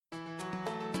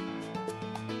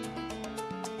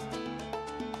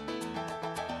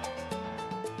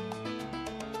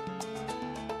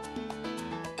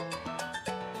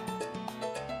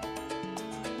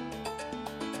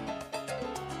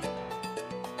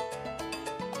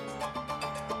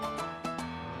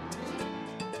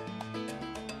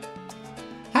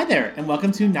there, and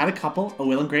welcome to Not a Couple, a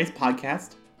Will and Grace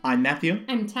podcast. I'm Matthew.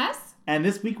 I'm Tess. And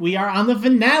this week we are on the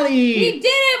finale! We did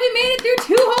it! We made it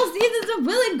through 2 whole seasons of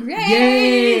Will and Grace!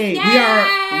 Yay! Yay! We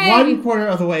are 1/4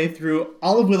 of the way through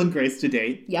all of Will and Grace to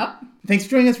date. Yep. Thanks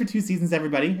for joining us for 2 seasons,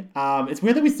 everybody. It's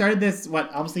weird that we started this,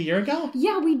 almost a year ago?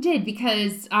 Yeah, we did,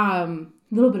 because,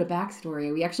 little bit of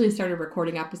backstory. We actually started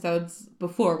recording episodes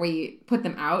before we put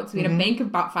them out, so we had a bank of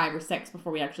about 5 or 6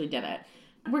 before we actually did it.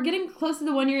 We're getting close to the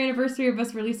 1-year anniversary of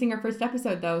us releasing our first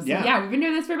episode, though. So, yeah, we've been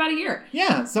doing this for about a year.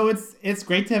 Yeah, so it's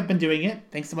great to have been doing it.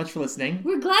 Thanks so much for listening.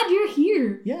 We're glad you're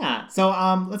here. Yeah, so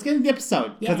let's get into the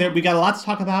episode. Because we got a lot to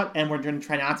talk about, and we're going to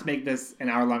try not to make this an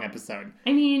hour-long episode.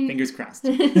 I mean... Fingers crossed.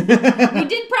 We did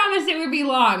promise it would be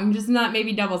long, just not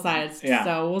maybe double-sized. Yeah.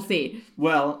 So, we'll see.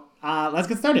 Well, let's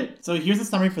get started. So here's a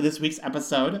summary for this week's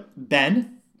episode.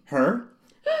 Ben, her.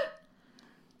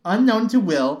 Unknown to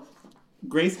Will,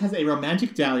 Grace has a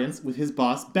romantic dalliance with his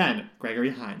boss, Ben,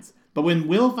 Gregory Hines. But when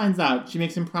Will finds out, she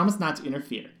makes him promise not to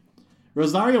interfere.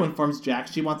 Rosario informs Jack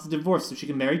she wants a divorce so she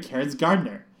can marry Karen's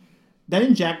gardener. Ben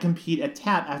and Jack compete at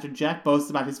tap after Jack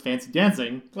boasts about his fancy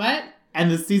dancing. What?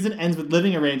 And the season ends with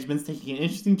living arrangements taking an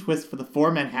interesting twist for the 4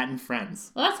 Manhattan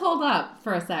friends. Let's hold up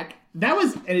for a sec. That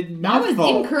was a mouthful. That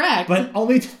was incorrect. But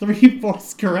only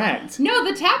 3/4 correct. No,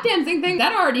 the tap dancing thing,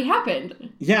 that already happened.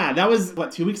 Yeah, that was,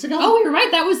 2 weeks ago? Oh, you're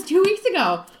right. That was 2 weeks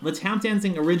ago. The tap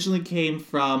dancing originally came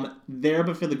from There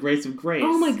But for the Grace of Grace.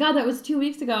 Oh my god, that was 2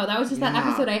 weeks ago. That was just that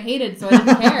episode I hated, so I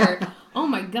didn't care. Oh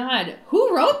my god.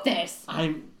 Who wrote this?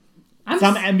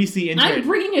 Some NBC intern. I'm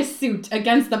bringing a suit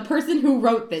against the person who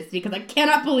wrote this because I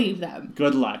cannot believe them.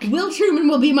 Good luck. Will Truman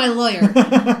will be my lawyer.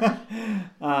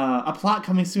 A plot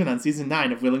coming soon on season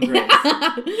 9 of Will and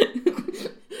Grace.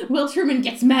 Will Truman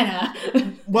gets meta.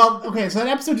 Well, okay, so that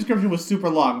episode description was super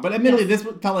long, but admittedly, this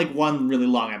felt like one really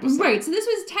long episode. Right, so this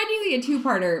was technically a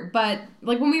 2-parter, but,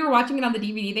 when we were watching it on the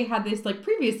DVD, they had this,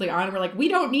 previously on, and we're like, we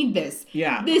don't need this.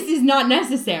 Yeah. This is not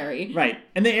necessary. Right,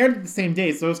 and they aired it the same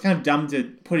day, so it was kind of dumb to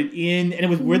put it in, and it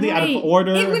was weirdly out of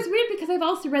order. It was weird because I've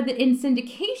also read that in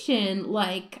syndication,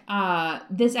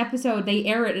 this episode, they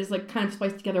air it as, kind of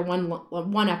spliced together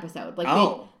one episode.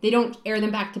 They don't air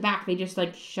them back to back, they just,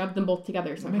 shove them both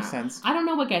together somehow. That makes sense. I don't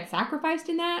know what gets sacrificed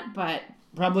in that, but...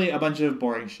 Probably a bunch of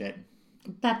boring shit.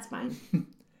 That's fine.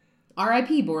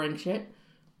 R.I.P. boring shit.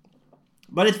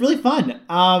 But it's really fun.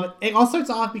 It all starts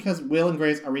off because Will and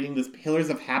Grace are reading this Pillars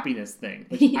of Happiness thing,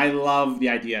 which I love the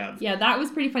idea of. Yeah, that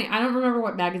was pretty funny. I don't remember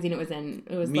what magazine it was in.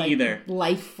 It was Me either.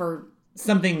 Life or...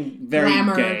 Something very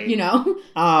glamour, gay.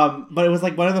 But it was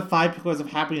one of the 5 pillars of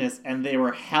happiness, and they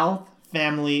were health,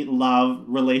 family, love,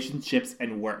 relationships,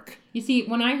 and work. You see,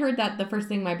 when I heard that, the first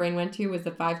thing my brain went to was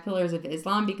the 5 pillars of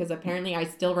Islam, because apparently I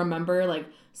still remember,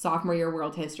 sophomore year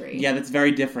world history. Yeah, that's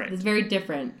very different. It's very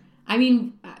different. I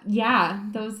mean, yeah,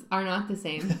 those are not the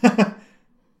same.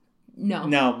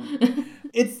 No.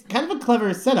 It's kind of a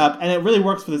clever setup, and it really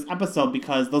works for this episode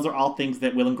because those are all things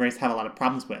that Will and Grace have a lot of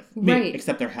problems with. Right.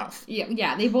 Except their health.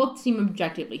 Yeah, they both seem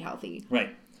objectively healthy.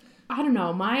 Right. I don't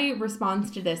know. My response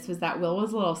to this was that Will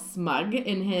was a little smug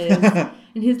in his,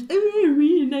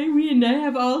 we and I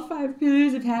have all 5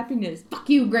 pillars of happiness. Fuck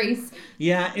you, Grace.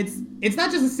 Yeah, it's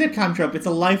not just a sitcom trope, it's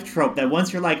a life trope that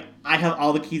once you're like, I have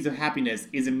all the keys of happiness,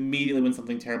 is immediately when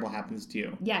something terrible happens to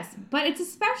you. Yes, but it's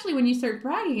especially when you start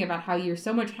bragging about how you're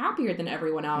so much happier than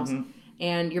everyone else. Mm-hmm.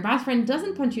 And your best friend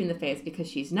doesn't punch you in the face because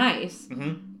she's nice,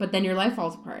 but then your life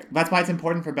falls apart. That's why it's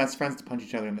important for best friends to punch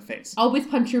each other in the face. Always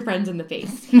punch your friends in the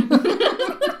face.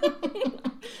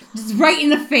 Just right in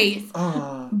the face.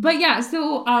 But yeah,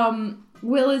 so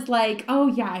Will is like, oh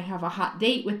yeah, I have a hot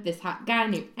date with this hot guy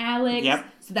named Alex. Yep.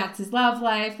 So that's his love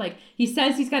life. He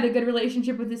says he's got a good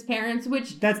relationship with his parents,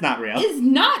 which... That's not real. Is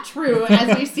not true,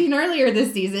 as we've seen earlier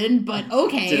this season, but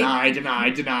okay. Deny.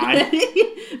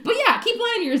 But yeah, keep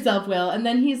lying to yourself, Will. And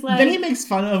then he's like... Then he makes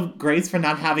fun of Grace for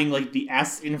not having, the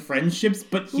S in friendships,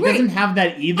 but he doesn't have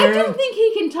that either. I don't think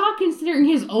he can talk considering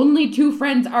his only 2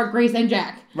 friends are Grace and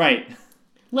Jack. Right.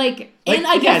 And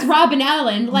I guess Rob and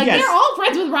Ellen. They're all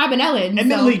friends with Rob and Ellen.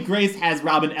 Admittedly, Grace has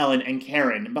Rob and Ellen and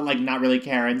Karen, but, not really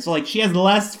Karen. So, she has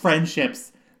less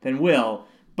friendships than Will.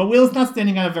 But Will's not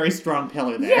standing on a very strong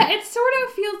pillar there. Yeah, it sort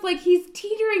of feels like he's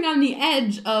teetering on the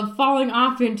edge of falling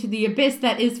off into the abyss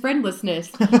that is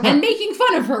friendlessness and making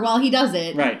fun of her while he does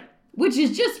it. Right. Which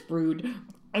is just rude.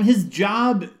 And his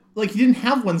job... he didn't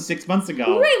have one 6 months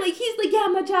ago. Right, he's like, yeah,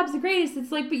 my job's the greatest. It's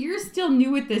but you're still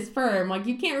new at this firm.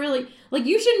 You can't really...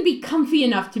 you shouldn't be comfy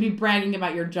enough to be bragging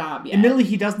about your job yet. Admittedly,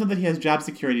 he does know that he has job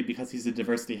security because he's a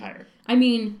diversity hire. I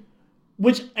mean,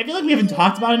 Which I feel like we haven't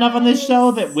talked about enough on this show,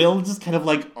 that Will just kind of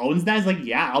like owns that. He's like,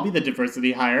 yeah, I'll be the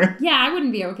diversity hire. Yeah, I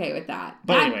wouldn't be okay with that.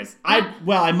 But anyways,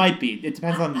 I might be. It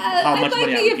depends on how much money I would get. I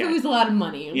might be if it was a lot of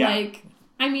money. Yeah. Like,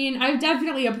 I mean, I've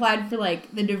definitely applied for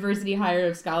like the diversity hire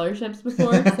of scholarships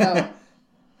before, so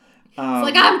it's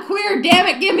like, I'm queer, damn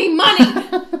it, give me money.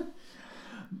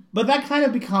 But that kind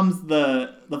of becomes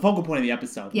the focal point of the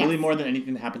episode. Yes. Really more than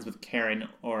anything that happens with Karen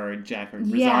or Jack or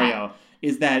Rosario,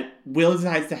 is that Will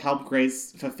decides to help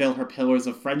Grace fulfill her pillars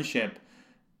of friendship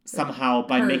somehow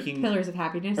by making... Pillars of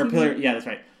happiness. Yeah, that's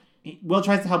right. Will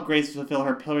tries to help Grace fulfill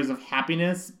her pillars of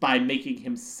happiness by making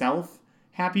himself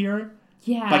happier.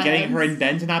 Yeah. By getting her and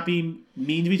Ben to not be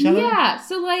mean to each other. Yeah,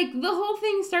 so like the whole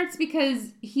thing starts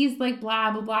because he's like,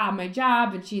 blah, blah, blah, my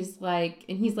job. And she's like,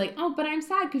 and he's like, oh, but I'm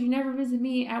sad because you never visit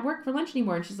me at work for lunch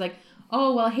anymore. And she's like,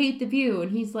 oh, well, I hate the view.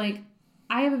 And he's like,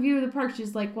 I have a view of the park.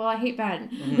 She's like, well, I hate Ben.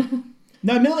 Mm-hmm.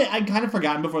 No, admittedly, I'd kind of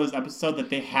forgotten before this episode that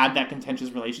they had that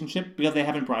contentious relationship because they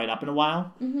haven't brought it up in a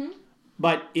while. Mm-hmm.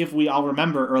 But if we all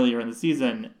remember earlier in the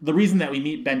season, the reason that we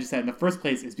meet Ben Gisette in the first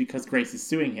place is because Grace is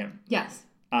suing him. Yes.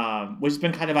 Which has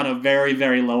been kind of on a very,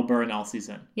 very low burn all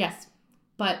season. Yes.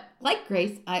 But like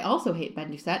Grace, I also hate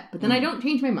Ben Doucette, but then I don't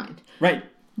change my mind. Right.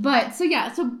 But, so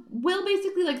yeah, so Will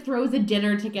basically like throws a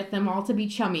dinner to get them all to be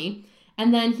chummy.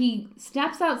 And then he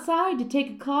steps outside to take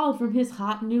a call from his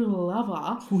hot new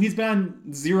lover. Who he's been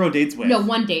on 0 dates with. No,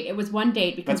 1 date. It was 1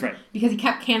 date because, that's right. Because he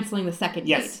kept canceling the second date.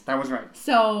 Yes, that was right.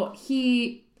 So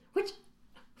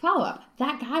follow up,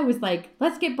 that guy was like,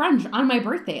 let's get brunch on my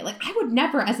birthday. Like, I would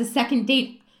never, as a second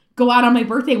date, go out on my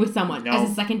birthday with someone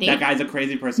as a second date. That guy's a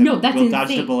crazy person. No, that's insane.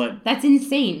 Dodged a bullet. That's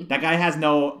insane. That guy has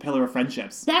no pillar of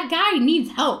friendships. That guy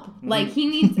needs help. Like, he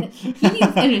needs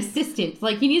an assistant.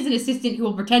 Like, he needs an assistant who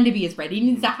will pretend to be his friend. He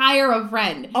needs to hire a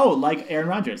friend. Oh, like Aaron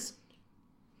Rodgers.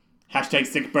 Hashtag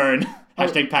sick burn.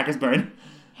 Hashtag Packers burn.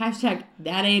 Hashtag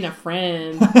that ain't a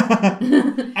friend.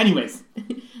 Anyways,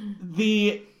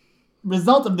 the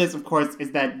result of this, of course,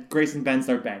 is that Grace and Ben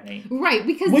start banging. Right,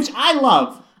 because... Which I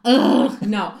love. Ugh,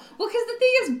 no. Well, because the thing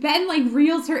is, Ben, like,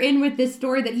 reels her in with this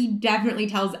story that he definitely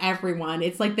tells everyone.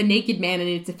 It's like The Naked Man and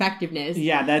its effectiveness.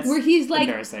 Yeah, that's where he's like,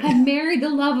 embarrassing. I married the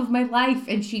love of my life,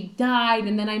 and she died,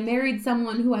 and then I married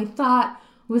someone who I thought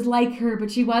was like her,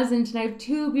 but she wasn't, and I have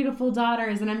 2 beautiful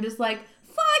daughters, and I'm just like,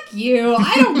 fuck you,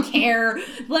 I don't care.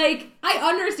 Like, I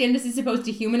understand this is supposed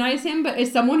to humanize him, but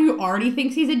as someone who already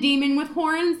thinks he's a demon with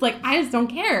horns, like, I just don't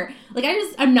care. Like,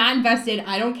 I'm not invested,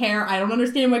 I don't care, I don't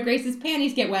understand why Grace's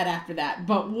panties get wet after that,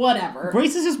 but whatever.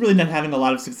 Grace is just really not having a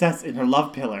lot of success in her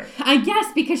love pillar. I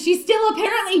guess, because she's still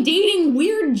apparently dating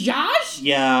weird Josh?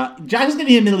 Yeah, Josh is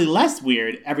getting admittedly less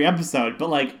weird every episode, but,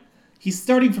 like, he's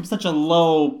starting from such a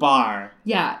low bar.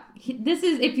 Yeah. This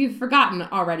is, if you've forgotten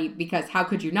already, because how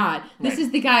could you not? This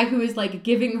is the guy who is, like,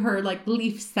 giving her, like,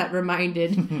 leaves that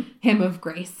reminded him of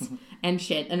Grace and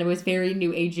shit. And it was very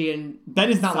New Ageian. Ben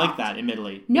is not like that,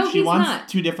 admittedly. No, she wants not.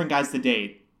 2 different guys to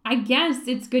date. I guess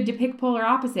it's good to pick polar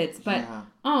opposites, but,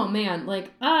 oh, man,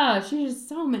 like, she has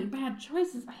so many bad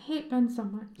choices. I hate Ben so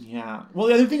much. Yeah. Well,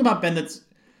 the other thing about Ben that's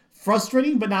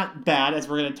frustrating, but not bad, as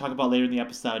we're going to talk about later in the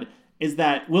episode, is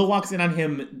that Will walks in on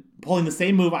him pulling the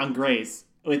same move on Grace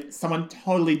with someone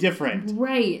totally different.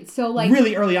 Right. So, like...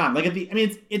 really early on. Like,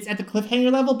 it's at the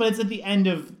cliffhanger level, but it's at the end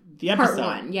of the episode.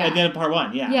 Part 1, yeah. At the end of part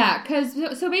 1, yeah. Yeah, because...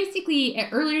 So, basically,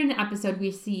 earlier in the episode, we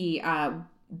see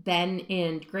Ben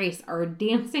and Grace are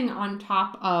dancing on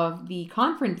top of the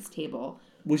conference table.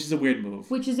 Which is a weird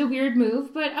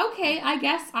move. But okay, I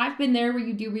guess I've been there where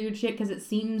you do weird shit because it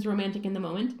seems romantic in the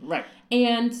moment. Right.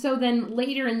 And so then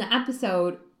later in the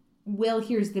episode... Will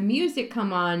hears the music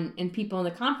come on and people in the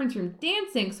conference room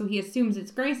dancing, so he assumes it's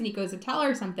Grace and he goes to tell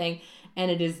her something, and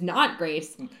it is not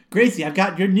Grace. Gracie, I've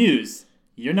got good news.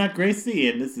 You're not Gracie,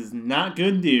 and this is not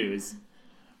good news.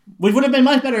 Which would have been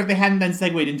much better if they hadn't been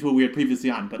segued into a weird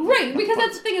previously on. But right, because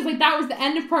that's the thing, is like that was the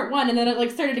end of part 1, and then it like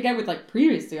started again with like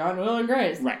previously on Will and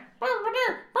Grace. Right.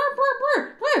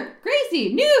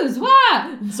 Gracie, news,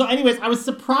 wah! So anyways, I was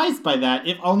surprised by that,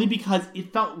 if only because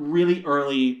it felt really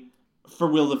early for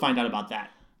Will to find out about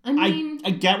that. I mean...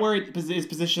 I get where it is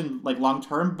positioned, like,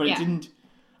 long-term, but it didn't...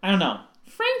 I don't know.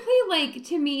 Frankly, like,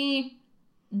 to me,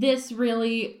 this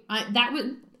really... I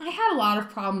had a lot of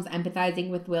problems empathizing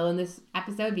with Will in this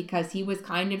episode because he was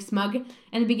kind of smug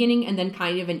in the beginning and then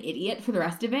kind of an idiot for the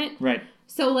rest of it. Right.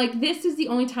 So, like, this is the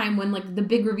only time when, like, the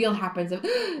big reveal happens of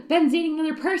Ben's dating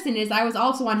another person is I was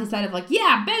also on his side of, like,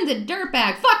 yeah, Ben's a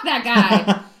dirtbag. Fuck that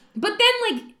guy. But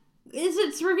then, like... As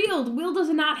it's revealed, Will does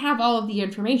not have all of the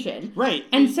information. Right.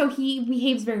 And so he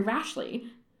behaves very rashly.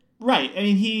 Right. I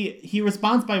mean, he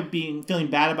responds by feeling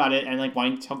bad about it and, like,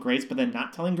 wanting to tell Grace, but then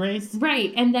not telling Grace.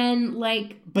 Right. And then,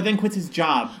 like... But then quits his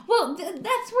job. Well,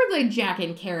 that's where the Jack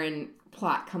and Karen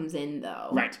plot comes in, though.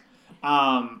 Right.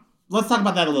 Let's talk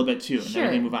about that a little bit, too, and Sure.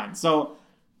 then we move on. So,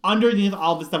 underneath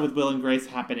all this stuff with Will and Grace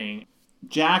happening,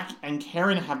 Jack and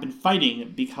Karen have been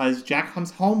fighting because Jack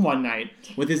comes home one night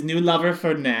with his new lover,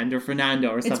 Fernando or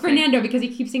something. It's Fernando because he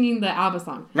keeps singing the ABBA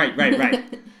song. Right.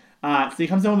 So he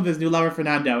comes home with his new lover,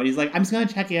 Fernando, and he's like, I'm just going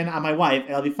to check in on my wife,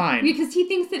 and I'll be fine. Because he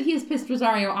thinks that he has pissed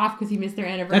Rosario off because he missed their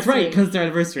anniversary. That's right, because it's their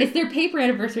anniversary. It's their paper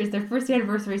anniversary. It's their first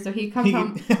anniversary, so he comes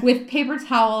home with paper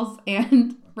towels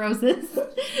and roses.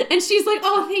 And she's like,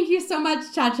 oh, thank you so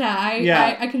much, Cha-Cha.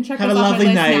 I can check this off my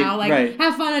list now. Like,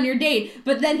 have fun on your date.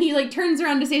 But then he, like, turns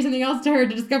around to say something else to her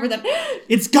to discover that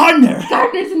it's Gardner!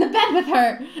 Gardner's in the bed with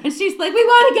her. And she's like, we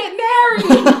want to get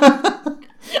married!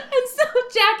 And so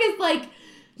Jack is like...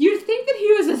 You'd think that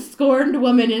he was a scorned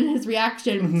woman in his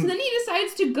reaction. Mm-hmm. So then he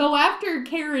decides to go after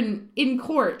Karen in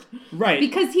court. Right.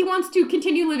 Because he wants to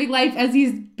continue living life as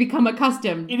he's become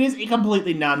accustomed. It is a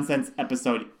completely nonsense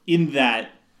episode in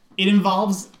that it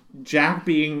involves Jack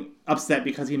being upset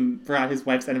because he forgot his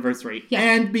wife's anniversary. Yes.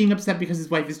 And being upset because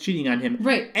his wife is cheating on him.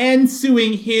 Right. And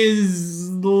suing his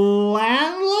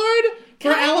landlord for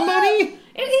alimony.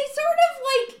 And he's sort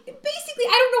of like, basically,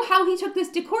 I don't know how he took this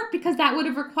to court because that would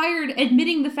have required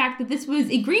admitting the fact that this was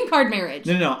a green card marriage.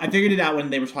 No. I figured it out when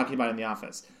they were talking about it in the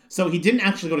office. So he didn't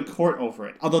actually go to court over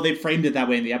it, although they framed it that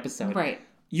way in the episode. Right.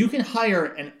 You can hire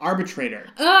an arbitrator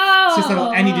to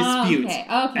settle any dispute.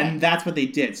 Okay. And that's what they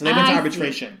did. So they went to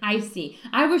arbitration. I see.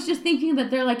 I was just thinking that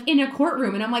they're like in a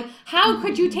courtroom, and I'm like, how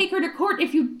could you take her to court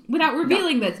without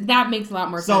revealing this? That makes a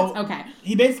lot more sense. Okay.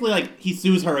 He basically, he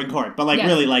sues her in court, but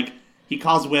really, he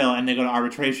calls Will and they go to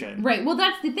arbitration. Right. Well,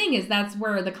 that's the thing that's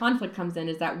where the conflict comes in,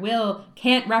 is that Will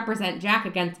can't represent Jack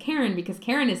against Karen because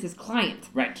Karen is his client.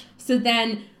 Right. So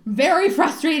then, very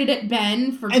frustrated at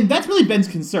Ben for... And that's really Ben's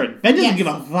concern. Ben doesn't give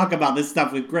a fuck about this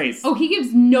stuff with Grace. Oh, he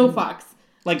gives no fucks.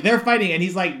 They're fighting and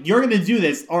he's like, you're going to do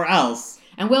this or else.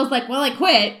 And Will's like, well, I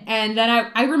quit. And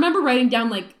then I remember writing down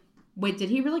wait, did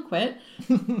he really quit?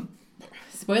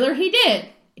 Spoiler, he did.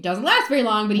 It doesn't last very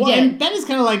long, but he did. And Ben is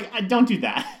kind of like, don't do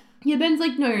that. Yeah, Ben's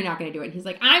like, no, you're not going to do it. And he's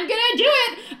like, I'm going to do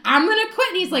it. I'm going to quit.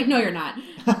 And he's like, no, you're not.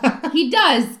 He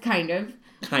does, kind of.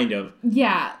 Kind of.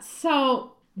 Yeah,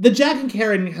 so... The Jack and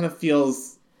Karen kind of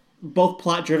feels both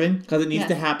plot-driven, because it needs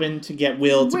to happen to get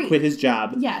Will to quit his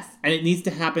job. Yes. And it needs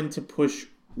to happen to push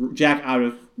Jack out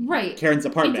of Karen's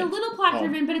apartment. It's a little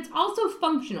plot-driven, but it's also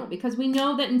functional, because we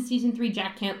know that in Season 3,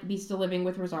 Jack can't be still living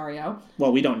with Rosario.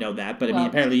 Well, we don't know that, but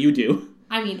apparently you do.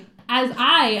 I mean... As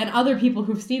I and other people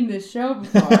who've seen this show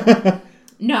before,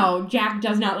 no, Jack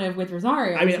does not live with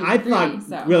Rosario. I mean, I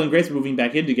thought Will and Grace were moving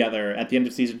back in together at the end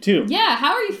of Season 2. Yeah,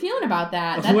 how are you feeling about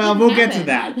that? Well, we'll get to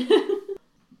that.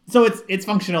 So it's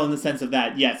functional in the sense of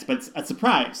that, yes, but it's a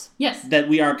surprise. Yes. That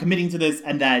we are committing to this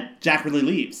and that Jack really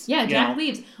leaves. Yeah, Jack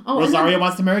leaves. Oh, Rosario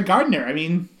wants to marry Gardner. I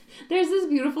mean... There's this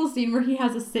beautiful scene where he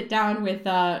has a sit-down with...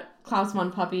 Klaus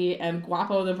Von Puppy and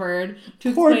Guapo the bird.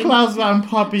 Poor Klaus Von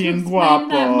Puppy and Guapo.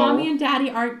 That Mommy and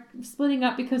Daddy aren't splitting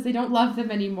up because they don't love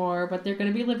them anymore, but they're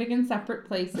going to be living in separate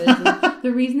places. And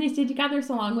the reason they stayed together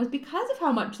so long was because of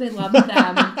how much they loved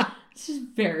them. It's just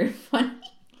very funny.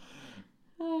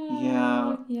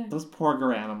 Yeah, those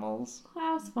poor animals.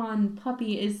 Klaus Von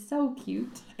Puppy is so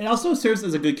cute. It also serves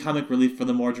as a good comic relief for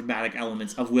the more dramatic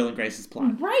elements of Will and Grace's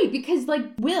plot. Right, because,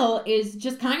 Will is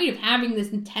just kind of having this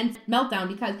intense meltdown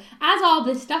because as all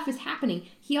this stuff is happening,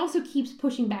 he also keeps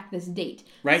pushing back this date.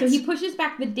 Right. So he pushes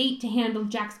back the date to handle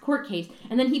Jack's court case,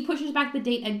 and then he pushes back the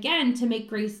date again to make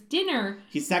Grace dinner.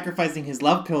 He's sacrificing his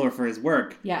love pillar for his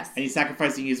work. Yes. And he's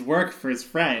sacrificing his work for his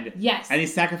friend. Yes. And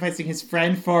he's sacrificing his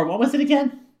friend for, what was it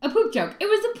again? A poop joke. It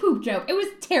was a poop joke. It was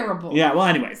terrible. Yeah, well,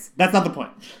 anyways, that's not the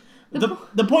point.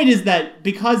 The point is that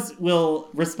because Will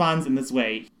responds in this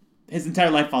way, his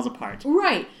entire life falls apart.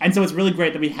 Right. And so it's really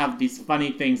great that we have these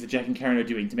funny things that Jack and Karen are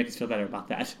doing to make us feel better about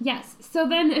that. Yes. So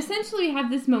then essentially we have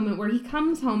this moment where he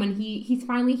comes home and he's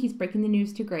breaking the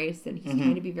news to Grace and he's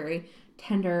trying to be very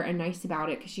tender and nice about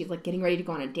it because she's getting ready to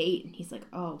go on a date and he's like,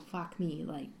 oh, fuck me,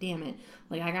 damn it,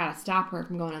 I gotta stop her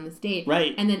from going on this date.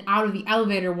 Right. And then out of the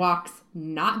elevator walks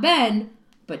not Ben,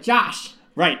 but Josh.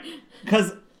 Right.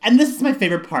 And this is my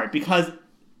favorite part because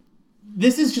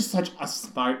this is just such a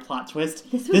smart plot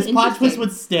twist. This plot twist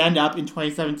would stand up in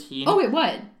 2017. Oh, it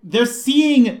would. They're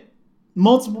seeing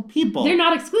multiple people. They're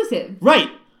not exclusive. Right.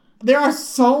 There are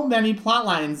so many plot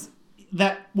lines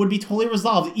that would be totally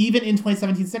resolved, even in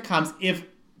 2017 sitcoms, if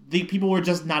the people were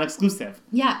just not exclusive.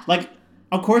 Yeah.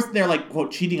 Of course they're,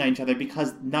 quote, cheating on each other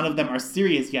because none of them are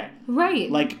serious yet. Right.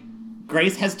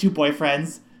 Grace has 2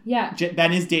 boyfriends. Yeah.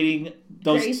 Ben is dating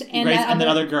Grace and that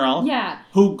other girl. Yeah.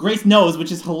 Who Grace knows,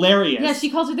 which is hilarious. Yeah, she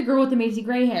calls her the girl with the Macy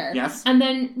gray hair. Yes. And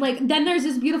then, then there's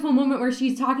this beautiful moment where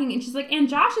she's talking and she's like, and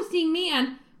Josh is seeing me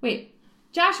and, wait,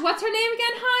 Josh, what's her name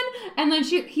again, hon? And then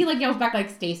he yells back like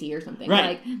Stacy or something.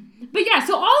 Right. But yeah,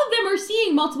 so all of them are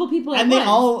seeing multiple people at once. And they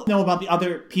all know about the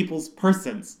other people's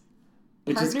persons.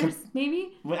 Which partners,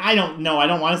 maybe? I don't know. I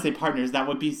don't want to say partners. That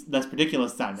would be less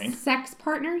ridiculous sounding. Sex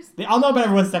partners? They all know about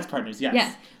everyone's sex partners, yes.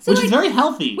 Yes. So which is very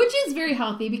healthy. Which is very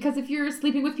healthy, because if you're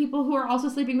sleeping with people who are also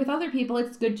sleeping with other people,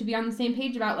 it's good to be on the same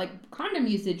page about, condom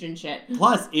usage and shit.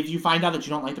 Plus, if you find out that you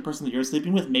don't like the person that you're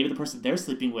sleeping with, maybe the person they're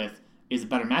sleeping with is a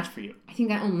better match for you. I think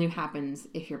that only happens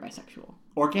if you're bisexual.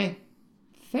 Or gay.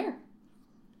 Fair.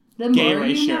 The gay more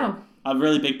erasure. you know. A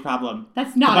really big problem.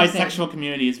 That's not the bisexual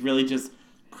community is really just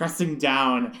pressing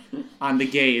down on the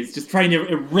gays, just trying to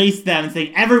erase them and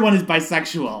saying everyone is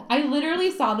bisexual. I literally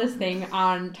saw this thing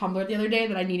on Tumblr the other day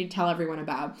that I need to tell everyone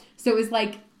about. So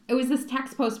it was this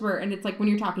text post where, and it's when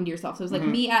you're talking to yourself. So it was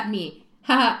me at me.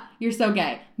 Haha, you're so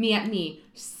gay. Me at me.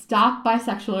 Stop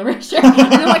bisexual erasure. And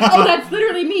I'm like, oh, that's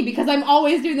literally me, because I'm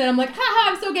always doing that. I'm like,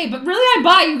 haha, I'm so gay. But really, I'm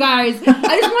bi, you guys.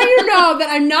 I just want you to know that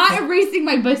I'm not erasing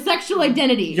my bisexual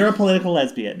identity. You're a political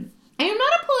lesbian. I am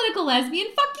not a political lesbian.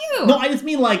 Fuck you. No, I just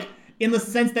mean, in the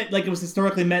sense that, it was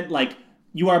historically meant,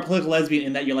 you are a political lesbian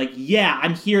in that you're yeah,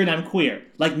 I'm here and I'm queer.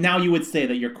 Now you would say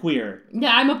that you're queer.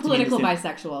 Yeah, I'm a political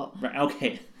bisexual. Right,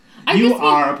 okay. You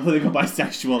are a political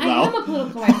bisexual, though. I am a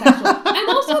political bisexual. I'm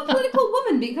also a political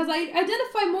woman, because I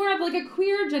identify more of, a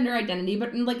queer gender identity,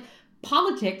 but in,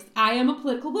 politics, I am a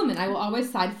political woman. I will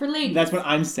always side for ladies. That's what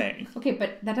I'm saying. Okay,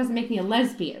 but that doesn't make me a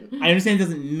lesbian. I understand it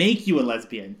doesn't make you a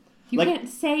lesbian. You can't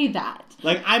say that.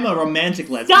 I'm a romantic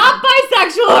lesbian. Stop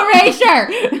bisexual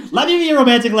erasure! Let me be a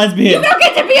romantic lesbian! You don't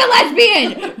get to be a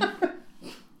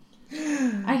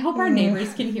lesbian! I hope our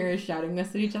neighbors can hear us shouting this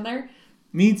at each other.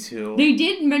 Me too. They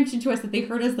did mention to us that they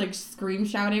heard us, scream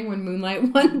shouting when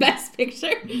Moonlight won Best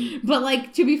Picture.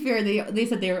 But, to be fair, they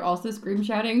said they were also scream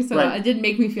shouting, so it did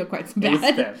make me feel quite bad. It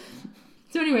was fair.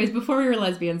 So anyways, before we were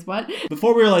lesbians, what?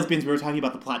 Before we were lesbians, we were talking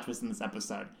about the plot twist in this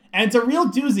episode. And it's a real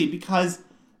doozy, because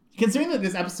considering that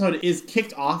this episode is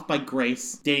kicked off by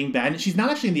Grace dating Ben, she's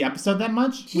not actually in the episode that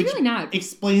much. She's really not.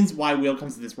 Explains why Will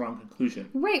comes to this wrong conclusion.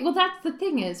 Right, well that's the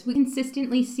thing is, we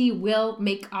consistently see Will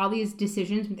make all these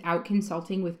decisions without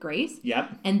consulting with Grace.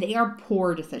 Yep. And they are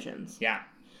poor decisions. Yeah.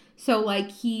 So,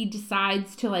 he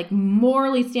decides to,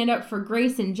 morally stand up for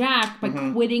Grace and Jack by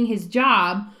quitting his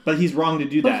job. But he's wrong to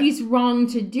do that. But he's wrong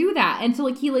to do that. And so,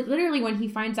 he, literally, when he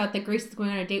finds out that Grace is going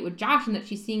on a date with Josh and that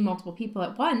she's seeing multiple people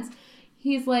at once,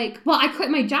 he's like, well, I quit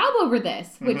my job over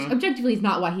this. Which, objectively, is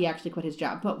not why he actually quit his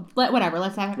job. But whatever,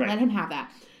 let him have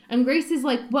that. And Grace is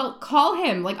like, well, call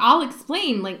him. I'll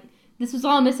explain. This was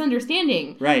all a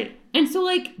misunderstanding. Right. And so,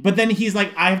 But then he's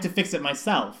like, I have to fix it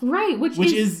myself. Right, which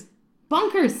is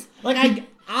bonkers.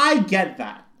 I get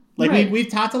that. Right. We've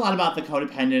talked a lot about the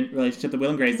codependent relationship that Will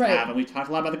and Grace Right. have, and we've talked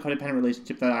a lot about the codependent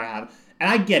relationship that I have. And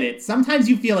I get it. Sometimes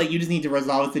you feel like you just need to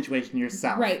resolve a situation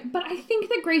yourself. Right. But I think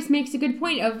that Grace makes a good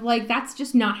point of, that's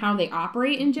just not how they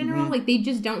operate in general. They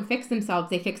just don't fix themselves.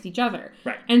 They fix each other.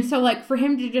 Right. And so, for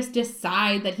him to just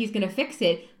decide that he's going to fix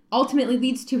it ultimately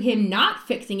leads to him not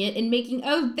fixing it and making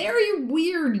a very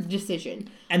weird decision.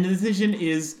 And the decision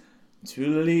is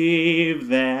to leave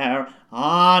there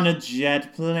on a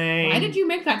jet plane. Why did you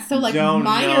make that so, Don't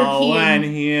minor know key when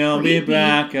he'll creepy? be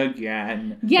back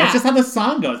again. Yeah. That's just how the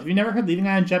song goes. Have you never heard Leaving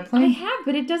on a Jet Plane? I have,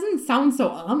 but it doesn't sound so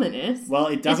ominous. Well,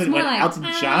 it doesn't It's more when Elton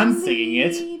John's singing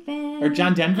it. Or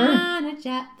John Denver? On a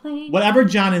jet plane. Whatever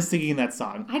John is singing that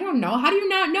song. I don't know. How do you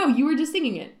not know? You were just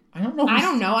singing it. I don't know. I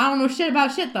don't know. I don't know shit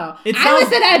about shit, though. It I sounds-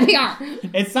 listen to NPR.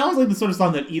 It sounds like the sort of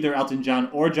song that either Elton John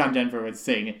or John Denver would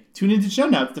sing. Tune into show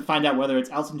notes to find out whether it's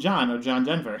Elton John or John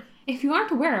Denver. If you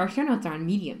aren't aware, our show notes are on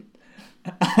Medium.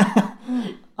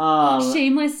 Um,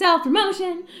 Shameless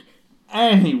self-promotion.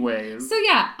 Anyways. So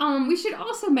yeah, we should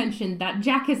also mention that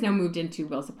Jack has now moved into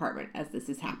Will's apartment as this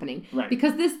is happening. Right.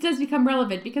 Because this does become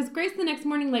relevant. Because Grace the next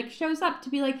morning, shows up to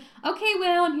be like, okay,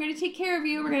 Will, I'm here to take care of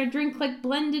you. We're going to drink,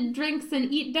 blended drinks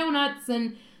and eat donuts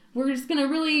and we're just going to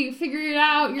really figure it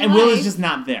out. And Will is just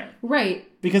not there. Right.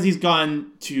 Because he's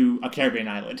gone to a Caribbean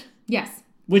island. Yes.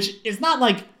 Which is not,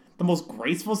 the most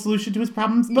graceful solution to his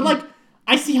problems. But,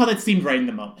 I see how that seemed right in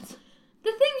the moment.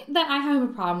 The thing that I have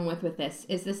a problem with this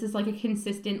is a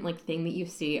consistent, thing that you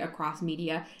see across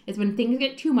media, is when things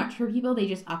get too much for people, they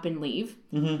just up and leave.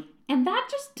 Mm-hmm. And that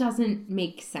just doesn't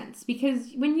make sense,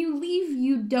 because when you leave,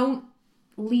 you don't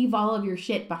leave all of your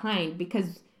shit behind,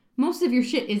 because most of your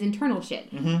shit is internal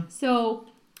shit. Mm-hmm. So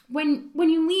when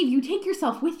you leave, you take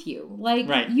yourself with you. Like,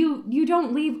 right. you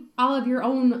don't leave all of your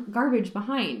own garbage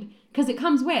behind, because it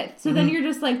comes with. So then you're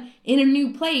just, like, in a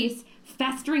new place,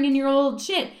 festering in your old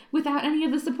shit without any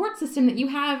of the support system that you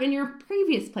have in your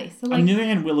previous place. So, like, on the other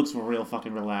hand, Will looks real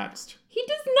fucking relaxed. He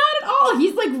does not at all.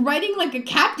 He's, like, writing, like, a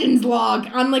captain's log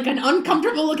on, like, an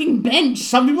uncomfortable-looking bench.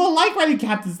 Some people like writing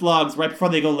captain's logs right before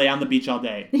they go lay on the beach all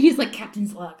day. He's like,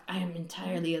 captain's log, I am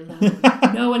entirely alone.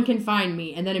 No one can find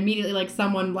me. And then immediately, like,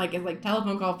 someone, like, is like,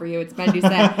 telephone call for you. It's Ben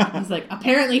Doucette. He's like,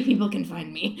 apparently people can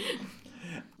find me.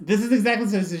 This is exactly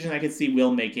the decision I could see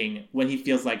Will making when he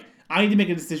feels like, I need to make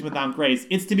a decision without Grace.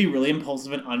 It's to be really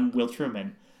impulsive and un-Will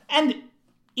Truman. And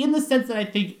in the sense that I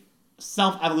think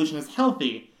self-evolution is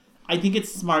healthy, I think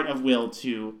it's smart of Will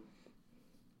to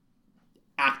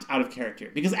act out of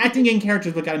character. Because acting in character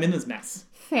is what got him in this mess.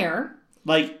 Fair.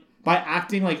 Like, by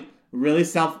acting, like, really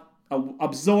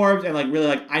self-absorbed and, like, really,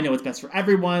 like, I know what's best for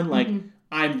everyone. Like,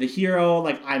 I'm the hero.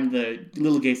 Like, I'm the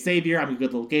little gay savior. I'm a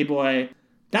good little gay boy.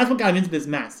 That's what got him into this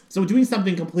mess. So doing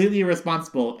something completely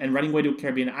irresponsible and running away to a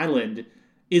Caribbean island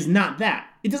is not that.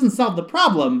 It doesn't solve the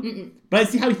problem, but I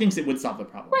see how he thinks it would solve the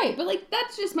problem. Right, but, like,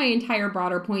 that's just my entire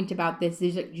broader point about this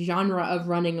genre of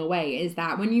running away, is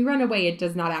that when you run away, it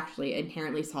does not actually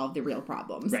inherently solve the real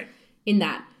problems. Right. In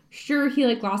that, sure, he,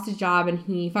 like, lost his job and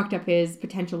he fucked up his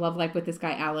potential love life with this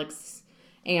guy, Alex,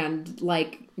 and,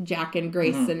 like, Jack and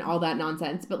Grace and all that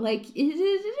nonsense, but, like, it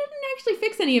didn't actually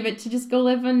fix any of it to just go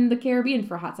live in the Caribbean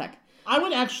for a hot sec. I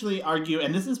would actually argue,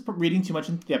 and this is reading too much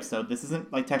into the episode, this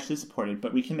isn't, like, textually supported,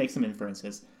 but we can make some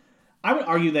inferences. I would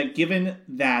argue that given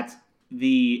that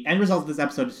the end result of this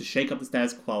episode is to shake up the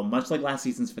status quo, much like last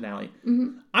season's finale,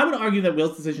 I would argue that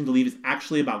Will's decision to leave is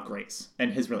actually about Grace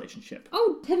and his relationship.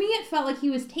 Oh, to me it felt like he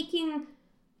was taking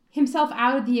himself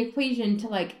out of the equation to,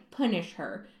 like, punish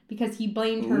her, because he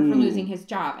blamed her for losing his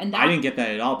job. And I didn't get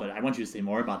that at all, but I want you to say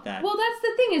more about that. Well, that's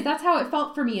the thing, is that's how it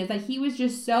felt for me, is that he was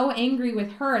just so angry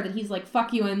with her that he's like,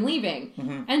 fuck you, I'm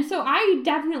leaving. And so I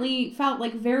definitely felt,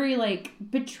 like, very, like,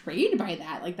 betrayed by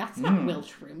that. Like, that's not Will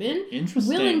Truman.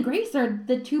 Interesting. Will and Grace are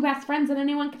the two best friends that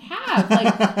anyone could have.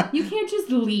 Like, you can't just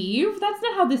leave. That's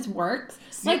not how this works.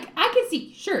 Like, I could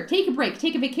see, sure, take a break,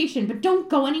 take a vacation, but don't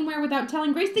go anywhere without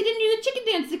telling Grace they didn't do the chicken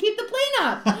dance to keep the plane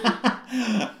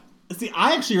up. See,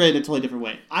 I actually read it a totally different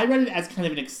way. I read it as kind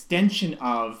of an extension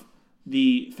of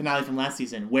the finale from last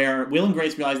season, where Will and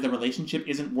Grace realize their relationship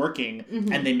isn't working,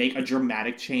 and they make a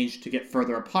dramatic change to get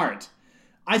further apart.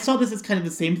 I saw this as kind of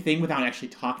the same thing without actually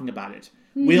talking about it.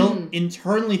 Will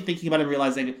internally thinking about it and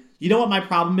realizing, you know what my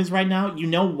problem is right now? You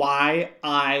know why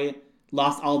I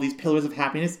lost all these pillars of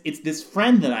happiness? It's this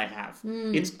friend that I have.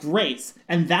 It's Grace.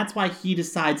 And that's why he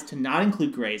decides to not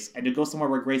include Grace and to go somewhere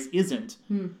where Grace isn't.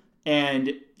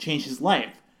 And change his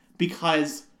life,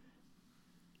 because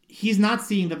he's not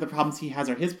seeing that the problems he has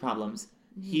are his problems.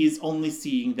 He's only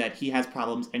seeing that he has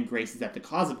problems and Grace is at the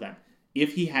cause of them.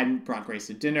 If he hadn't brought Grace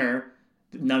to dinner,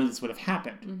 none of this would have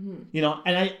happened. You know,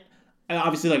 and I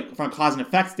obviously, like, from a cause and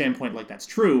effect standpoint, like, that's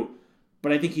true,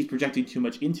 but I think he's projecting too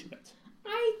much into it.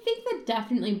 I think that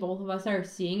definitely both of us are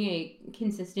seeing a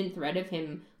consistent thread of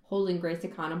him holding Grace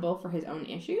accountable for his own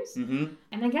issues. And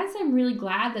I guess I'm really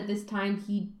glad that this time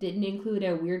he didn't include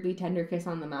a weirdly tender kiss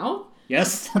on the mouth.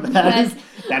 Yes,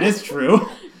 that is true.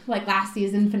 Like last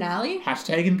season finale.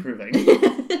 Hashtag improving.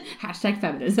 Hashtag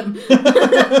feminism.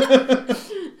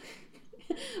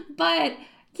 But,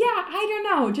 yeah, I don't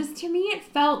know. Just to me, it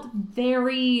felt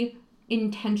very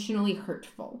intentionally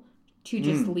hurtful to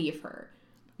just leave her.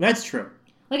 That's true.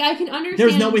 Like, I can understand...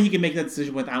 There's no way he could make that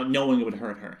decision without knowing it would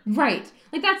hurt her. Right.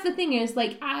 Like, that's the thing is,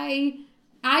 like, I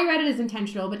read it as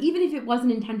intentional, but even if it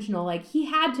wasn't intentional, like, he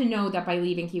had to know that by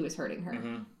leaving he was hurting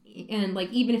her. And, like,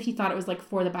 even if he thought it was, like,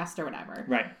 for the best or whatever.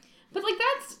 Right. But, like,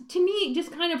 that's, to me,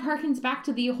 just kind of harkens back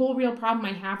to the whole real problem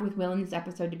I have with Will in this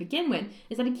episode to begin with,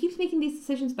 is that he keeps making these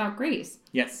decisions without Grace.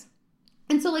 Yes.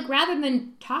 And so, like, rather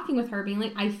than talking with her, being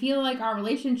like, I feel like our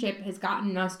relationship has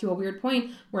gotten us to a weird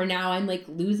point where now I'm, like,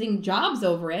 losing jobs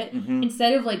over it.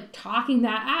 Instead of, like, talking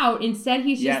that out, instead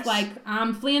he's just like,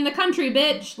 I'm fleeing the country,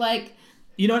 bitch. Like...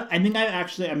 You know what? I think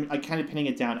I'm kind of pinning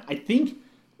it down. I think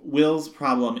Will's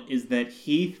problem is that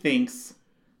he thinks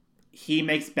he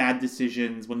makes bad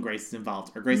decisions when Grace is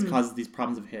involved, or Grace causes these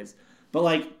problems of his. But,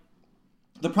 like,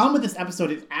 the problem with this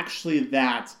episode is actually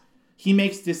that he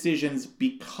makes decisions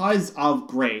because of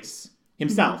Grace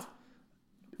himself,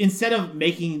 instead of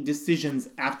making decisions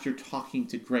after talking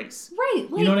to Grace. Right.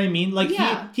 Like, you know what I mean? Like,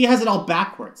 he has it all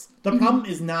backwards. The problem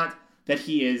is not that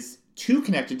he is too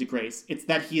connected to Grace. It's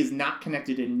that he is not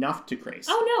connected enough to Grace.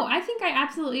 Oh, no. I think I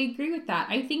absolutely agree with that.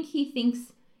 I think he thinks...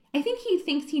 I think he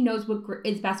thinks he knows what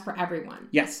is best for everyone.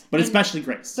 Yes, but especially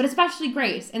Grace. But especially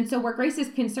Grace. And so where Grace is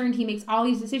concerned, he makes all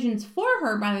these decisions for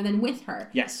her rather than with her.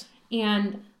 Yes.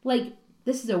 And, like,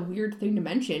 this is a weird thing to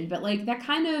mention, but, like, that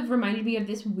kind of reminded me of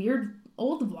this weird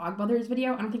old Vlogbrothers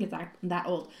video. I don't think it's that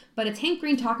old. But it's Hank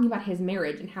Green talking about his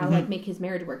marriage and how to, like, make his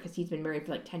marriage work because he's been married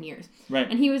for, like, 10 years. Right.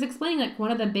 And he was explaining, like, one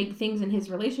of the big things in his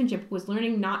relationship was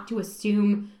learning not to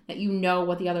assume that you know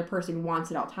what the other person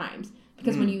wants at all times.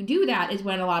 Because when you do that is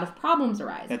when a lot of problems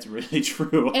arise. That's really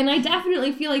true. And I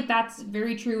definitely feel like that's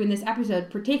very true in this episode,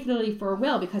 particularly for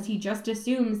Will, because he just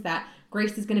assumes that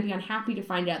Grace is going to be unhappy to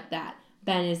find out that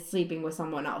Ben is sleeping with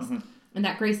someone else. And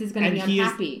that Grace is going to be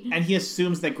unhappy. And he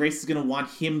assumes that Grace is going to want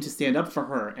him to stand up for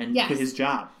her and quit his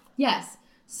job. Yes.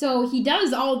 So he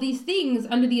does all these things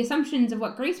under the assumptions of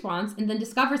what Grace wants, and then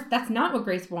discovers that's not what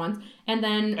Grace wants, and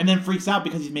then freaks out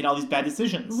because he's made all these bad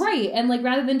decisions. Right, and like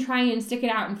rather than try and stick it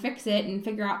out and fix it and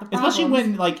figure out the problems. Especially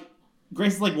when like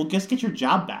Grace is like, "Well, just get your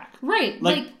job back." Right.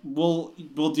 Like we'll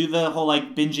do the whole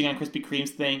like binging on Krispy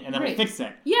Kremes thing, and then we'll fix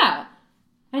it. Yeah,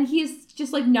 and he's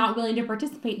just like not willing to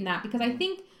participate in that because I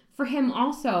think for him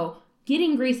also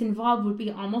getting Grace involved would be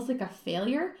almost like a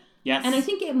failure. Yes. And I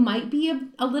think it might be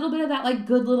a little bit of that, like,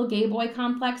 good little gay boy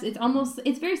complex. It's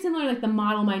very similar to, like, the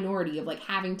model minority of, like,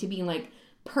 having to be, like,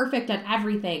 perfect at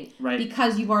everything. Right.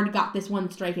 Because you've already got this one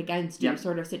strike against you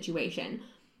sort of situation.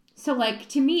 So, like,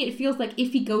 to me, it feels like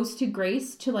if he goes to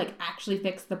Grace to, like, actually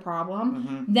fix the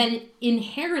problem, then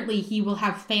inherently he will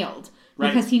have failed.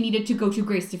 Right. Because he needed to go to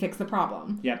Grace to fix the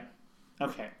problem. Yep.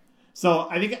 Okay. So,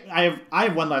 I think I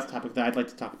have one last topic that I'd like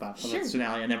to talk about for this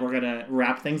finale, and then we're going to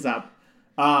wrap things up.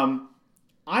 I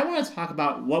want to talk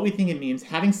about what we think it means,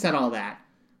 having said all that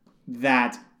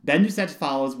Ben Doucette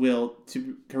follows Will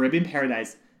to Caribbean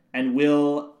Paradise, and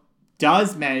Will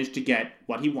does manage to get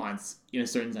what he wants, in a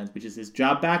certain sense, which is his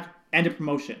job back and a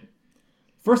promotion.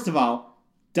 First of all,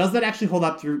 does that actually hold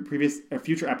up through previous or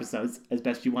future episodes, as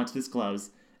best you want to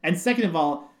disclose? And second of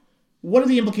all, what are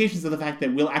the implications of the fact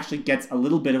that Will actually gets a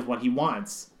little bit of what he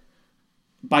wants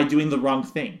by doing the wrong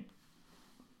thing?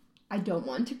 I don't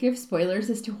want to give spoilers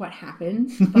as to what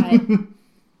happens, but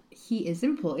he is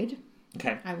employed.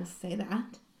 Okay. I will say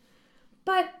that.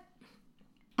 But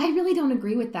I really don't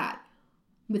agree with that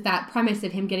premise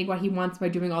of him getting what he wants by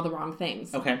doing all the wrong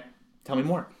things. Okay. Tell me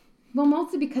more. Well,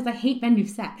 mostly because I hate Ben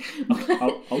Doucette.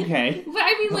 Okay. But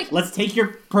I mean, like... Let's take your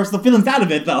personal feelings out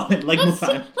of it, though, and, like, move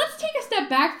on. Let's take a step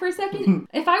back for a second.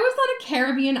 If I was on a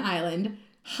Caribbean island,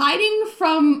 hiding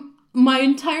from my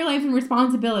entire life and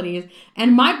responsibilities,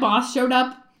 and my boss showed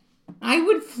up, I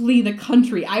would flee the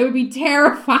country. I would be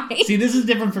terrified. See, this is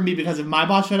different for me because if my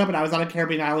boss showed up and I was on a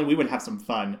Caribbean island, we would have some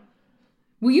fun.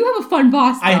 Well, you have a fun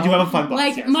boss, though. I do have a fun boss,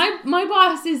 like, yes. my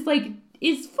boss is, like,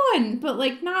 is fun, but,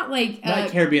 like, not, like... Not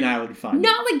Caribbean island fun.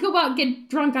 Not, like, go out and get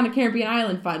drunk on a Caribbean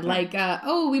island fun. Like,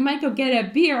 we might go get a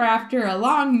beer after a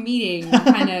long meeting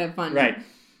kind of fun. Right.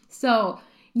 So...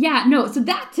 Yeah, no, so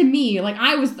that to me, like,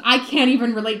 I can't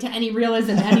even relate to any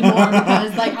realism anymore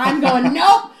because, like, I'm going,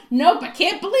 nope, I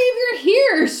can't believe you're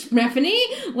here, Stephanie.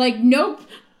 Like, nope.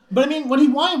 But, I mean, what he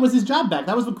wanted was his job back.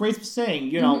 That was what Grace was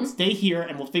saying. Stay here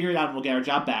and we'll figure it out and we'll get our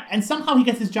job back. And somehow he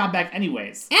gets his job back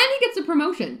anyways. And he gets a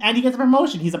promotion.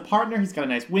 He's a partner. He's got a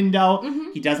nice window.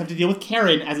 He does have to deal with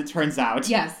Karen, as it turns out.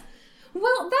 Yes.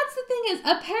 Well, that's the thing is,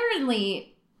 apparently...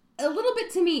 A little bit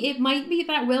to me, it might be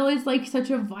that Will is, like, such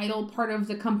a vital part of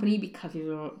the company because he's,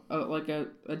 a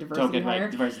diversity hire.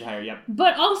 Right. Diversity hire, yep.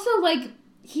 But also, like,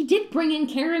 he did bring in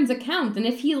Karen's account, and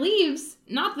if he leaves,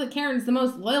 not that Karen's the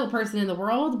most loyal person in the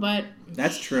world, but...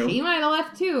 That's true. He might have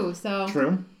left, too, so...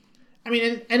 True. I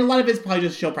mean, and a lot of it's probably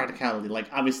just show practicality. Like,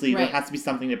 obviously, there has to be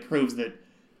something that proves that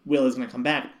Will is going to come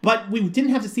back. But we didn't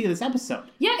have to see this episode.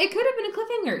 Yeah, it could have been a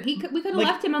cliffhanger. We could have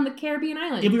left him on the Caribbean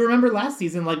island. If we remember last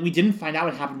season, like, we didn't find out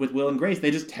what happened with Will and Grace.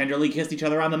 They just tenderly kissed each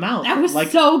other on the mouth. That was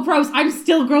so gross. I'm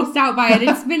still grossed out by it.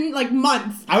 It's been, like,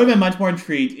 months. I would have been much more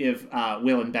intrigued if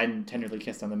Will and Ben tenderly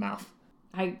kissed on the mouth.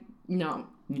 No.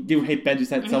 You hate Ben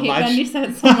Doucette so much? I hate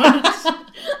Ben Doucette so much.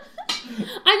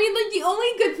 I mean, like, the only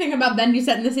good thing about Ben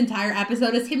Doucette in this entire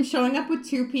episode is him showing up with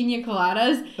 2 pina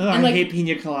coladas. I hate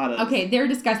pina coladas. Okay, they're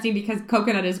disgusting because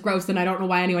coconut is gross and I don't know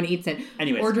why anyone eats it.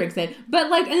 Anyways. Or drinks it. But,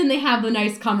 like, and then they have the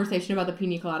nice conversation about the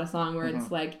pina colada song where it's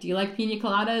like, do you like pina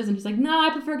coladas? And he's like, no, I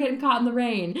prefer getting caught in the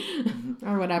rain.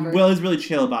 Or whatever. Will is really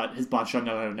chill about his boss showing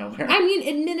up out of nowhere. I mean,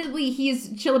 admittedly,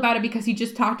 he's chill about it because he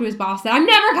just talked to his boss, said, I'm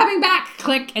never coming back!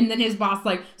 Click! And then his boss,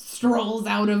 like, strolls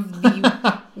out of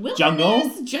the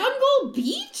jungle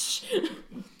beach?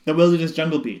 The Wilderness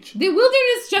Jungle Beach. The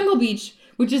Wilderness Jungle Beach,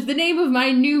 which is the name of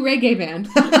my new reggae band.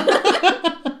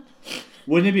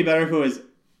 Wouldn't it be better if it was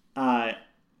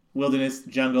wilderness,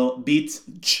 jungle, beats.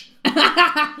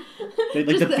 like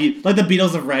Just the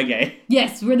Beatles of reggae.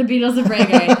 Yes, we're the Beatles of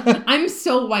reggae. I'm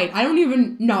so white. I don't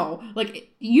even know.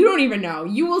 Like, you don't even know.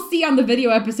 You will see on the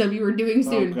video episode we were doing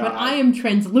soon. But I am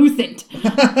translucent.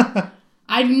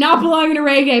 I do not belong in a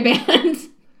reggae band.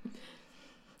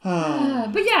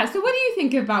 But yeah, so what do you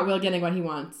think about Will getting what he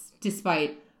wants,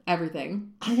 despite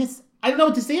everything? I don't know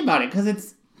what to say about it, because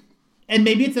it's... And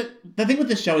maybe the thing with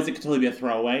the show is it could totally be a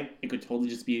throwaway. It could totally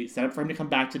just be set up for him to come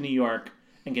back to New York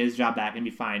and get his job back and be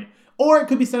fine. Or it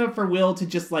could be set up for Will to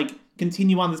just, like,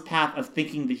 continue on this path of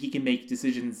thinking that he can make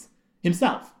decisions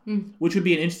himself. Which would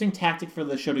be an interesting tactic for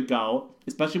the show to go,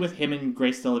 especially with him and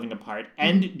Grace still living apart.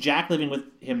 And Jack living with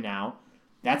him now.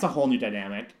 That's a whole new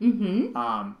dynamic.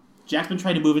 Jack's been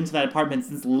trying to move into that apartment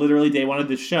since literally day one of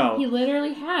the show. He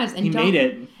literally has. And he made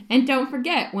it. And don't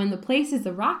forget, when the place is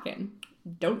a-rockin',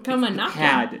 don't come a-knockin'.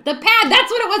 Pad. The pad!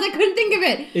 That's what it was! I couldn't think of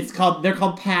it! They're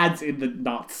called pads in the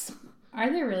knots. Are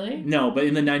they really? No, but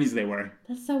in the 90s they were.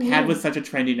 That's so weird. Pad was such a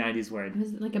trendy 90s word.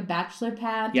 Was it like a bachelor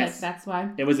pad? Yes. Like, that's why?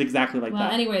 It was exactly like that.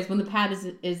 Well, anyways, when the pad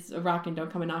is a-rockin',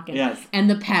 don't come a-knockin'. Yes. And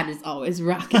the pad is always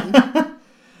rockin'.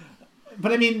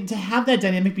 But I mean, to have that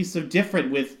dynamic be so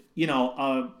different with,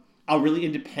 a really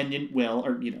independent Will,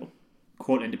 or,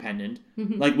 quote independent,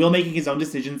 like Will making his own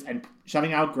decisions and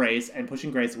shoving out Grace and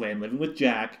pushing Grace away and living with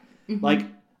Jack, like,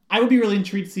 I would be really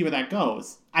intrigued to see where that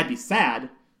goes. I'd be sad,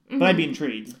 but I'd be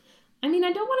intrigued. I mean,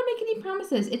 I don't want to make any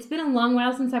promises. It's been a long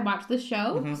while since I watched the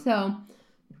show, so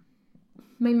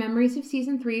my memories of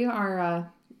season 3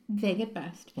 are vague at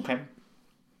best. Okay.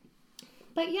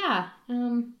 But yeah,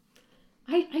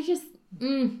 I just,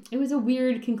 it was a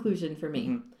weird conclusion for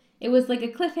me. It was like a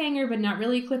cliffhanger, but not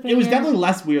really a cliffhanger. It was definitely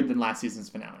less weird than last season's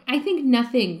finale. I think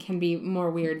nothing can be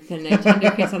more weird than a tender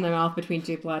kiss on the mouth between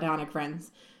two platonic friends.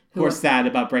 Who are sad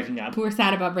about breaking up.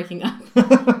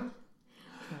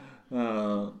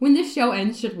 When this show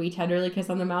ends, should we tenderly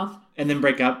kiss on the mouth? And then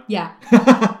break up? Yeah.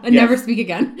 And never speak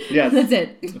again. Yes. That's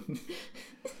it.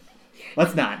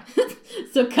 Let's not.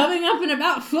 So coming up in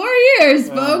about 4 years,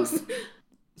 folks.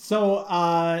 So,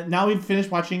 now we've finished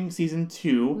watching season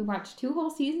 2. We watched 2 whole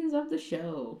seasons of the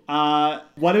show.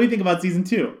 What do we think about season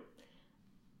 2?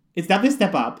 It's definitely a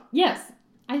step up. Yes.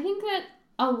 I think that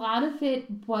a lot of it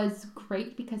was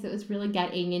great because it was really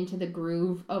getting into the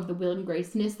groove of the Will and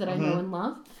Grace-ness that I know and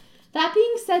love. That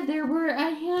being said, there were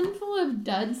a handful of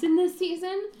duds in this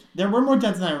season. There were more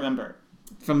duds than I remember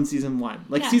from season 1.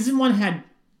 Like, season 1 had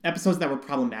episodes that were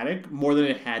problematic more than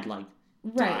it had, like,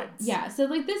 right. Duds. Yeah. So,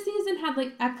 like, this season had,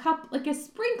 like, a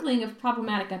sprinkling of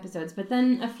problematic episodes, but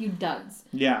then a few duds.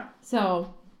 Yeah.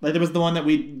 So. Like, there was the one that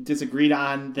we disagreed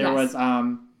on. There was,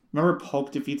 remember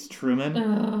Polk defeats Truman?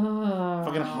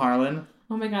 Fucking Harlan.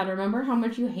 Oh my god, remember how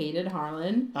much you hated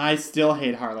Harlan? I still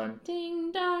hate Harlan.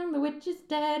 Ding dong, the witch is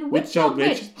dead. Witch old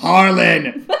witch.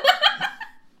 Harlan!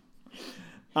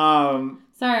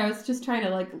 Sorry, I was just trying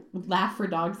to, like, laugh for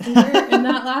dogs to hear in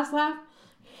that last laugh.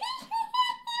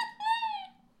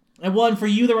 And for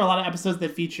you, there were a lot of episodes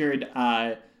that featured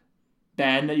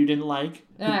Ben that you didn't like.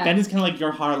 Ben is kind of like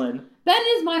your Harlan. Ben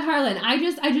is my Harlan. I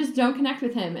just don't connect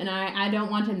with him, and I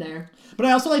don't want him there. But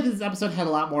I also like that this episode had a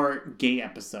lot more gay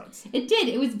episodes. It did.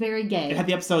 It was very gay. It had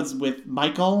the episodes with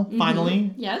Michael,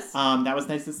 finally. Yes. That was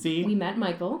nice to see. We met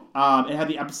Michael. It had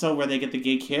the episode where they get the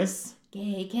gay kiss.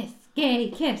 Gay kiss. Gay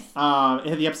kiss. It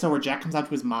had the episode where Jack comes out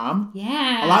to his mom.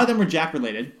 Yeah. A lot of them were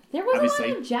Jack-related. There was obviously.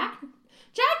 a lot of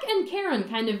Jack and Karen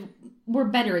kind of were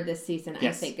better this season,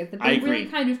 yes, I think. I agree. Really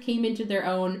kind of came into their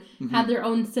own, had their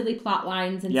own silly plot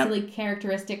lines and silly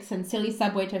characteristics and silly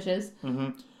subway tushes.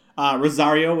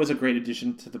 Rosario was a great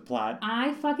addition to the plot.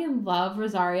 I fucking love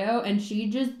Rosario, and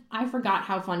I forgot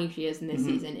how funny she is in this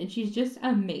season, and she's just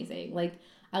amazing. Like,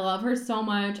 I love her so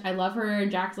much. I love her and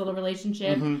Jack's little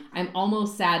relationship. I'm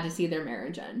almost sad to see their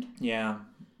marriage end. Yeah.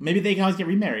 Maybe they can always get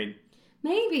remarried.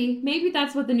 Maybe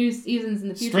that's what the new seasons in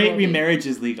the future Straight remarriage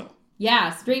is legal. Yeah,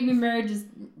 straight me marriage is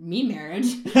me marriage.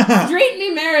 Straight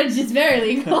me marriage is very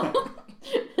legal.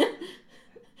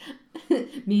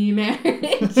 Me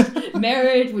marriage.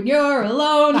 Marriage when you're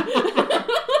alone.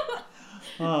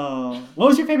 Oh. What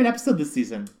was your favorite episode this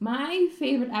season? My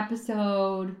favorite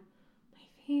episode.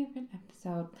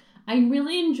 I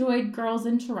really enjoyed Girls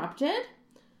Interrupted.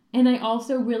 And I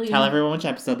also really... Tell everyone which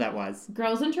episode that was.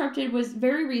 Girls Interrupted was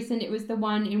very recent. It was the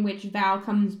one in which Val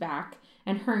comes back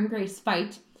and her and Grace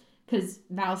fight because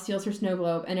Val steals her snow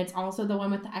globe. And it's also the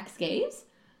one with the ex-gays.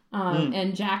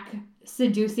 And Jack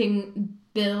seducing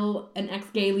Bill, an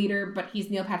ex-gay leader, but he's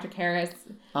Neil Patrick Harris.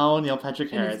 Oh, Neil Patrick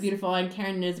Harris. And it's beautiful. And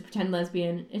Karen is a pretend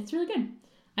lesbian. It's really good.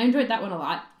 I enjoyed that one a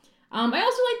lot. I also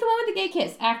like the one with the gay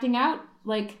kiss. Acting out.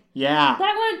 Like, Yeah. that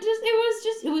one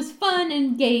it was fun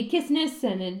and gay kissness,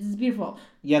 and it's beautiful.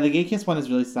 Yeah, the gay kiss one is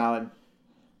really solid.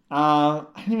 I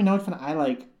don't even know which one I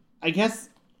like. I guess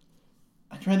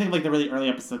I'm trying to think of like the really early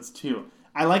episodes too.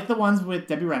 I like the ones with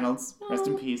Debbie Reynolds. Rest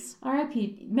in peace.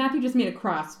 R.I.P. Matthew just made a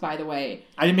cross, by the way.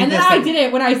 I didn't mean and that. then I did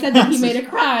it when I said that he made a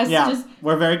cross. Yeah,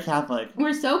 we're very Catholic.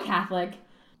 We're so Catholic.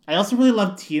 I also really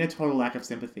love Tina Total Lack of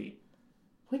Sympathy.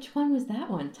 Which one was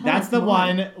that one? That's the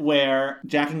one where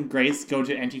Jack and Grace go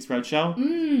to Antiques Roadshow.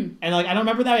 Mm. And like I don't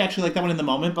remember that I actually liked that one in the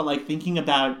moment, but like thinking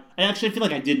about, I actually feel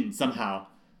like I didn't somehow.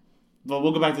 But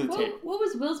we'll go back to the tape. What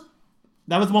was Will's?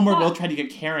 That was one where Will tried to get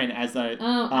Karen as a...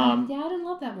 yeah, I didn't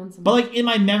love that one so much. But, like, in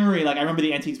my memory, like, I remember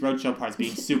the Antiques Roadshow parts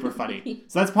being super funny.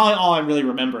 So that's probably all I'm really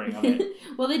remembering of it.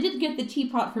 Well, they did get the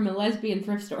teapot from a lesbian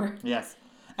thrift store. Yes.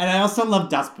 And I also love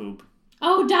Das Boob.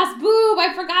 Oh, Das Boob!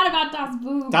 I forgot about Das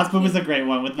Boob. Das Boob is a great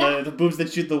one, with the boobs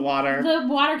that shoot the water. The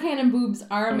water cannon boobs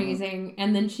are amazing,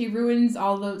 and then she ruins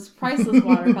all those priceless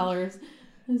watercolors.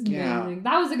 That's amazing. Yeah.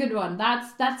 That was a good one.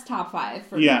 That's top 5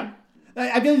 for me. Yeah.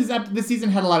 I feel like this season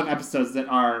had a lot of episodes that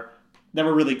were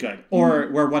really good, or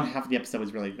where one half of the episode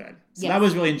was really good. So that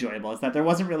was really enjoyable, is that there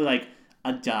wasn't really, like,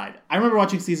 a dud. I remember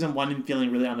watching season 1 and feeling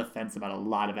really on the fence about a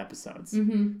lot of episodes.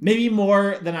 Mm-hmm. Maybe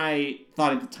more than I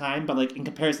thought at the time, but, like, in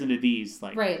comparison to these,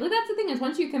 like... Right. Like, that's the thing, is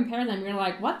once you compare them, you're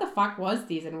like, what the fuck was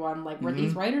season 1? Like, were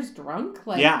these writers drunk?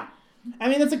 Like, yeah. I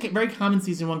mean, that's a very common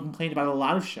season 1 complaint about a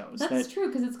lot of shows. That's true,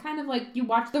 because it's kind of like you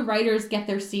watch the writers get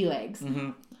their sea legs.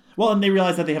 Mm-hmm. Well, and they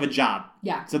realize that they have a job.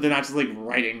 Yeah. So they're not just, like,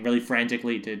 writing really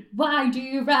frantically to... Why do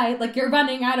you write like you're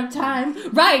running out of time?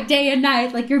 Write day and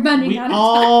night like you're running out of time. We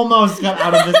almost got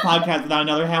out of this podcast without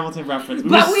another Hamilton reference.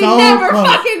 But we so never close.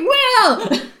 fucking will!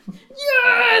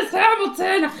 Yes,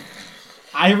 Hamilton!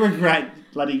 I regret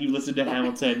letting you listen to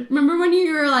Hamilton. Remember when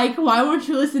you were like, why won't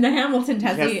you listen to Hamilton,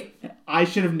 Tessie? Yes, I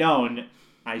should have known.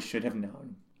 I should have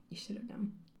known. You should have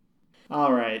known.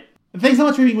 All right. Thanks so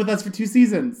much for being with us for 2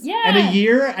 seasons. Yeah. And a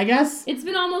year, I guess. It's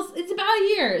about a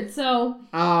year, so...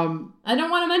 I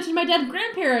don't want to mention my dead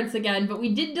grandparents again, but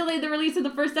we did delay the release of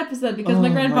the first episode because my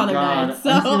grandfather died,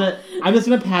 so... I'm just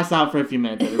gonna pass out for a few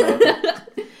minutes, everybody.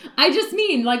 I just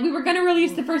mean, like, we were going to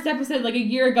release the first episode, like, a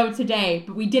year ago today,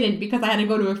 but we didn't because I had to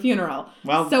go to a funeral.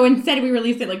 Well... So instead we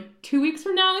released it, like, 2 weeks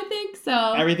from now, I think,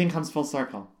 so... Everything comes full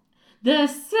circle. The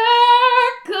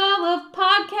circle of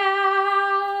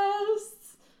podcasts...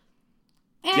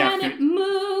 And it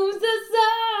moves us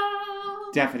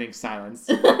all. Deafening silence.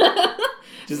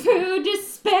 Through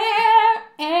despair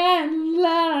and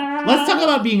love. Let's talk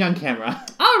about being on camera.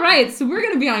 All right, so we're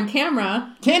going to be on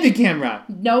camera. Candid camera.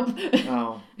 Nope.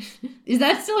 Oh. Is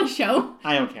that still a show?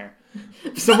 I don't care.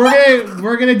 So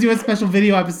we're gonna do a special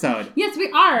video episode. Yes,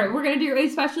 we are. We're gonna do a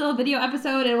special video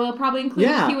episode, and we'll probably include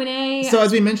a Q&A. So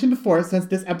as we mentioned before, since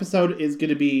this episode is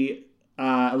gonna be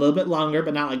a little bit longer,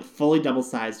 but not like fully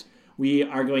double-sized, we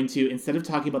are going to, instead of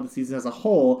talking about the season as a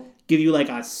whole, give you like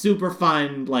a super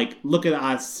fun, like, look at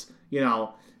us, you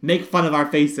know, make fun of our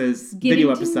faces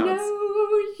video episodes.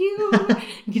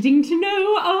 Getting to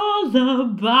know all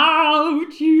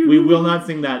about you. We will not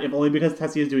sing that, if only because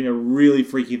Tessie is doing a really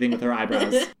freaky thing with her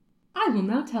eyebrows. I will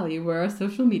now tell you where our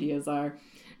social medias are.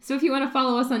 So if you want to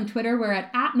follow us on Twitter, we're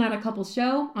at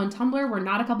 @NotACoupleShow. On Tumblr, we're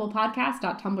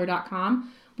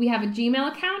notacouplepodcast.tumblr.com. We have a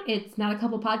Gmail account. It's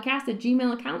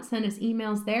notacouplepodcast@gmail account. Send us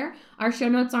emails there. Our show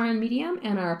notes are on Medium,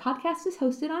 and our podcast is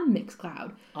hosted on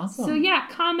Mixcloud. Awesome. So yeah,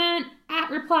 comment,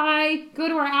 @reply, go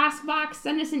to our Ask box,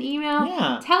 send us an email.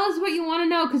 Yeah. Tell us what you want to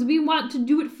know, because we want to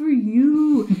do it for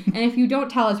you. And if you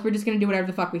don't tell us, we're just going to do whatever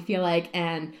the fuck we feel like,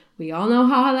 and we all know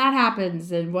how that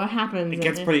happens and what happens. It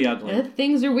gets pretty ugly.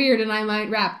 Things are weird, and I might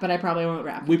rap, but I probably won't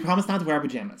rap. We promise not to wear our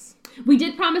pajamas. We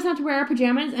did promise not to wear our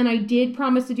pajamas, and I did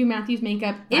promise to do Matthew's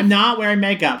makeup. I'm not wearing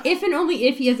makeup. If and only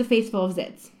if he has a face full of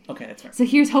zits. Okay, that's fair. So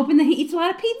here's hoping that he eats a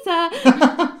lot of pizza.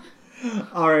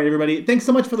 All right, everybody. Thanks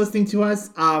so much for listening to us.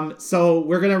 So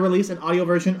we're going to release an audio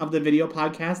version of the video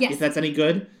podcast. Yes. If that's any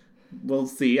good, we'll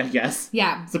see, I guess.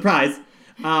 Yeah. Surprise.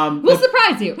 We'll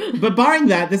surprise you. But barring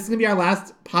that, this is going to be our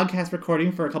last podcast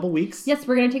recording for a couple weeks. Yes,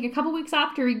 we're going to take a couple weeks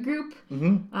off to regroup,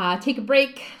 take a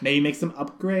break. Maybe make some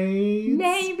upgrades.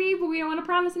 Maybe, but we don't want to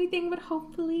promise anything, but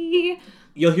hopefully.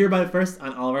 You'll hear about it first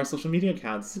on all of our social media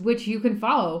accounts. Which you can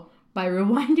follow by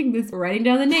rewinding this, writing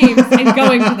down the names, and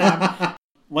going to them.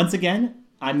 Once again,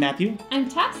 I'm Matthew. I'm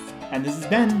Tess. And this has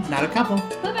been Not a Couple.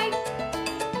 Bye-bye.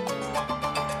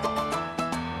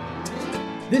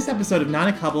 This episode of Not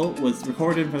a Couple was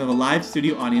recorded in front of a live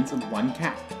studio audience of 1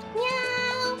 cat.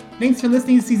 Meow. Thanks for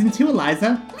listening to Season 2,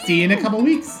 Eliza. See you in a couple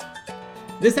weeks.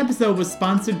 This episode was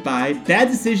sponsored by Bad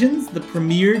Decisions, the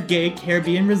premier gay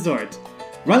Caribbean resort.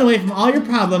 Run away from all your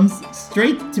problems,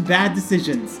 straight to bad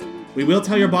decisions. We will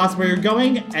tell your boss where you're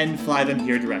going and fly them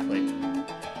here directly.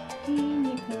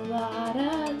 Pina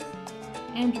coladas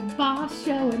and your boss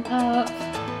showing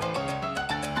up.